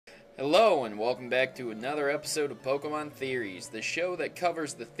Hello and welcome back to another episode of Pokemon Theories, the show that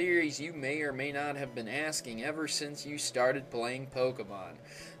covers the theories you may or may not have been asking ever since you started playing Pokemon.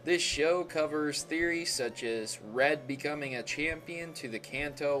 This show covers theories such as Red becoming a champion to the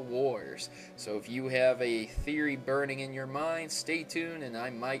Kanto Wars. So if you have a theory burning in your mind, stay tuned and I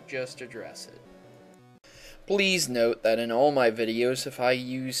might just address it. Please note that in all my videos, if I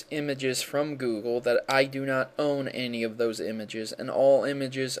use images from Google, that I do not own any of those images, and all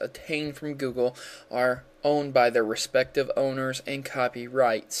images obtained from Google are owned by their respective owners and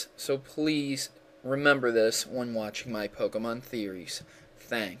copyrights. So please remember this when watching my Pokemon theories.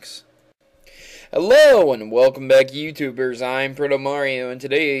 Thanks. Hello and welcome back, YouTubers. I'm Proto Mario, and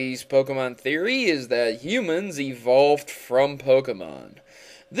today's Pokemon theory is that humans evolved from Pokemon.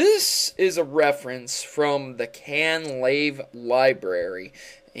 This is a reference from the Canlave Library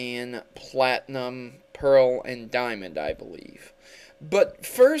in Platinum, Pearl, and Diamond, I believe. But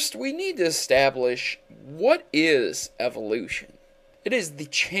first, we need to establish what is evolution. It is the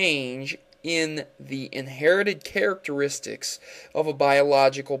change in the inherited characteristics of a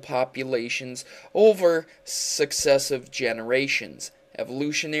biological populations over successive generations.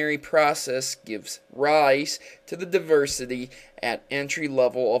 Evolutionary process gives rise to the diversity at entry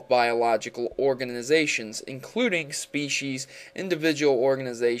level of biological organizations, including species, individual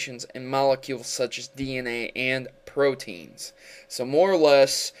organizations, and molecules such as DNA and proteins. So more or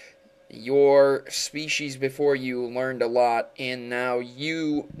less, your species before you learned a lot, and now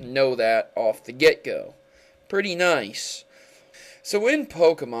you know that off the get-go. Pretty nice. So in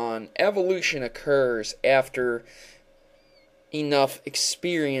Pokemon, evolution occurs after enough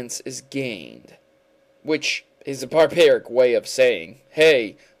experience is gained, which is a barbaric way of saying,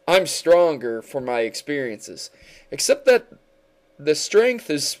 hey, I'm stronger for my experiences, except that the strength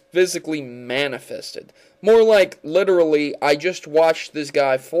is physically manifested. More like, literally, I just watched this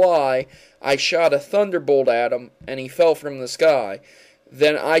guy fly, I shot a thunderbolt at him, and he fell from the sky.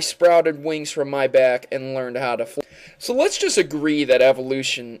 Then I sprouted wings from my back and learned how to fly. So let's just agree that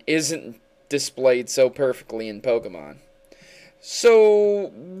evolution isn't displayed so perfectly in Pokemon. So,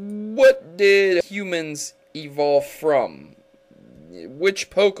 what did humans evolve from?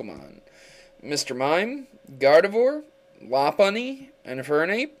 Which Pokemon? Mr. Mime? Gardevoir? Lopunny?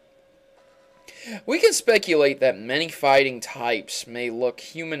 Infernape? We can speculate that many fighting types may look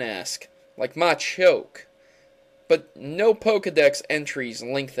human-esque, like Machoke, but no Pokedex entries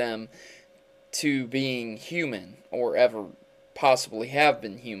link them to being human, or ever possibly have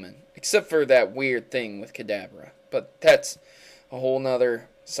been human, except for that weird thing with Kadabra. But that's a whole nother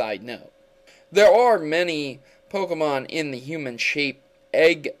side note. There are many Pokemon in the human-shaped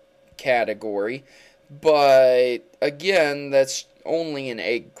egg category, but again, that's only an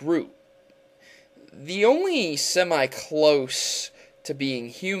egg group. The only semi-close to being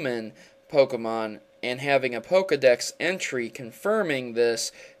human Pokemon and having a Pokedex entry confirming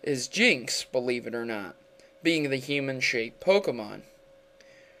this is Jinx, believe it or not, being the human-shaped Pokemon.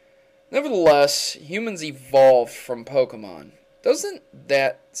 Nevertheless, humans evolved from Pokemon. Doesn't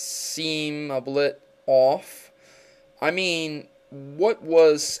that seem a bit off? I mean, what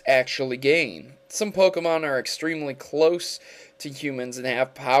was actually gained? Some Pokemon are extremely close to humans and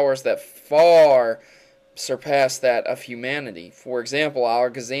have powers that far surpass that of humanity. For example,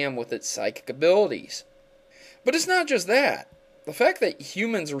 Alakazam with its psychic abilities. But it's not just that. The fact that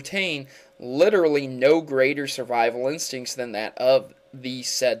humans retain literally no greater survival instincts than that of the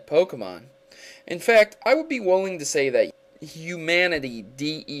said Pokemon. In fact, I would be willing to say that humanity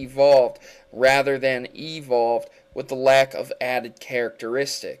de-evolved rather than evolved with the lack of added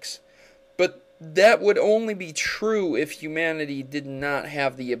characteristics. But that would only be true if humanity did not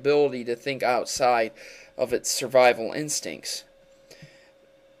have the ability to think outside of its survival instincts.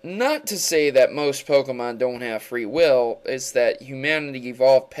 Not to say that most Pokemon don't have free will, it's that humanity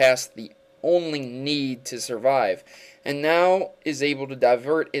evolved past the only need to survive, and now is able to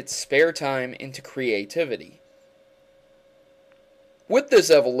divert its spare time into creativity. With this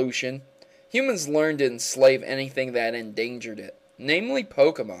evolution, humans learned to enslave anything that endangered it, namely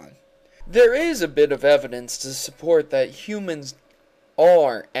Pokemon. There is a bit of evidence to support that humans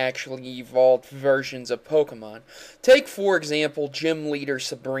are actually evolved versions of Pokemon. Take, for example, Gym Leader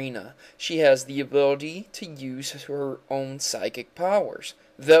Sabrina. She has the ability to use her own psychic powers.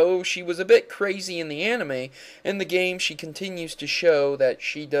 Though she was a bit crazy in the anime, in the game she continues to show that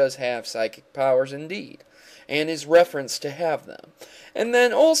she does have psychic powers indeed, and is referenced to have them. And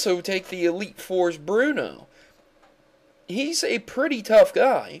then also take the Elite Four's Bruno. He's a pretty tough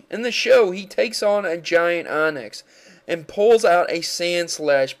guy. In the show, he takes on a giant Onyx and pulls out a Sand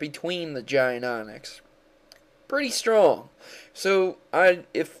Slash between the giant Onyx. Pretty strong. So,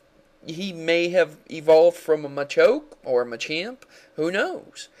 if he may have evolved from a Machoke or a Machamp. Who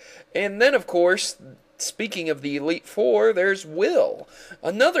knows? And then, of course, speaking of the Elite Four, there's Will,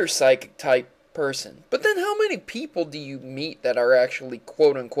 another psychic type person. But then how many people do you meet that are actually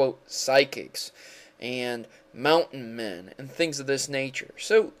quote-unquote psychics and mountain men and things of this nature?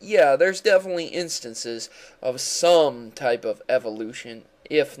 So yeah, there's definitely instances of some type of evolution,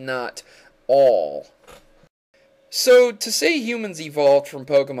 if not all. So to say humans evolved from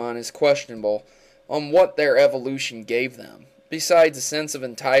Pokemon is questionable on what their evolution gave them, besides a sense of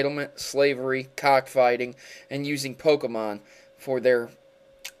entitlement, slavery, cockfighting, and using Pokemon for their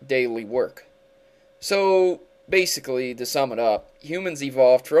daily work. So, basically, to sum it up, humans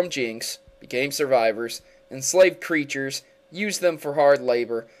evolved from Jinx, became survivors, enslaved creatures, used them for hard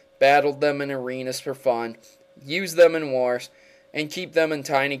labor, battled them in arenas for fun, used them in wars, and keep them in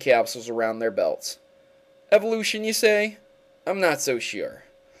tiny capsules around their belts. Evolution, you say? I'm not so sure.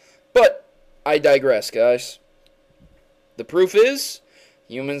 But, I digress, guys. The proof is,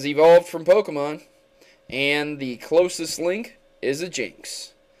 humans evolved from Pokemon, and the closest link is a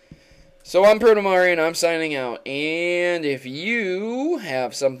Jinx. So I'm Protomari, and I'm signing out, and if you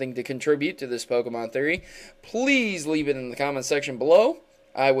have something to contribute to this Pokemon theory, please leave it in the comment section below.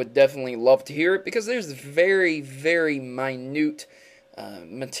 I would definitely love to hear it, because there's very, very minute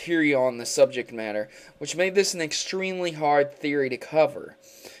material on the subject matter, which made this an extremely hard theory to cover.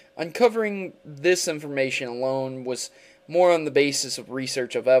 Uncovering this information alone was more on the basis of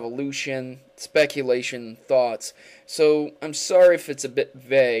research of evolution, speculation, thoughts, so I'm sorry if it's a bit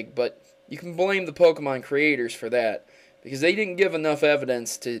vague, but you can blame the Pokemon creators for that, because they didn't give enough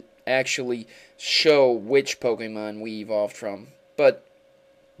evidence to actually show which Pokemon we evolved from, but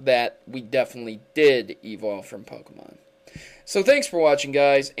that we definitely did evolve from Pokemon. So thanks for watching,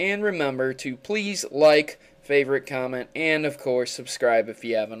 guys, and remember to please like, favorite, comment, and of course subscribe if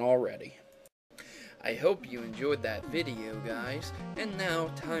you haven't already. I hope you enjoyed that video, guys, and now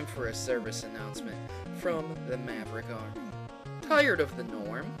time for a service announcement from the Maverick Army. Tired of the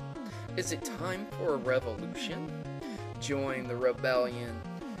norm? Is it time for a revolution? Join the rebellion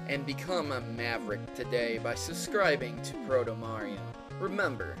and become a Maverick today by subscribing to Protomario.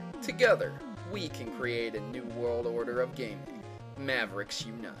 Remember, together we can create a new world order of gaming. Mavericks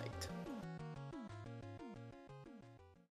unite.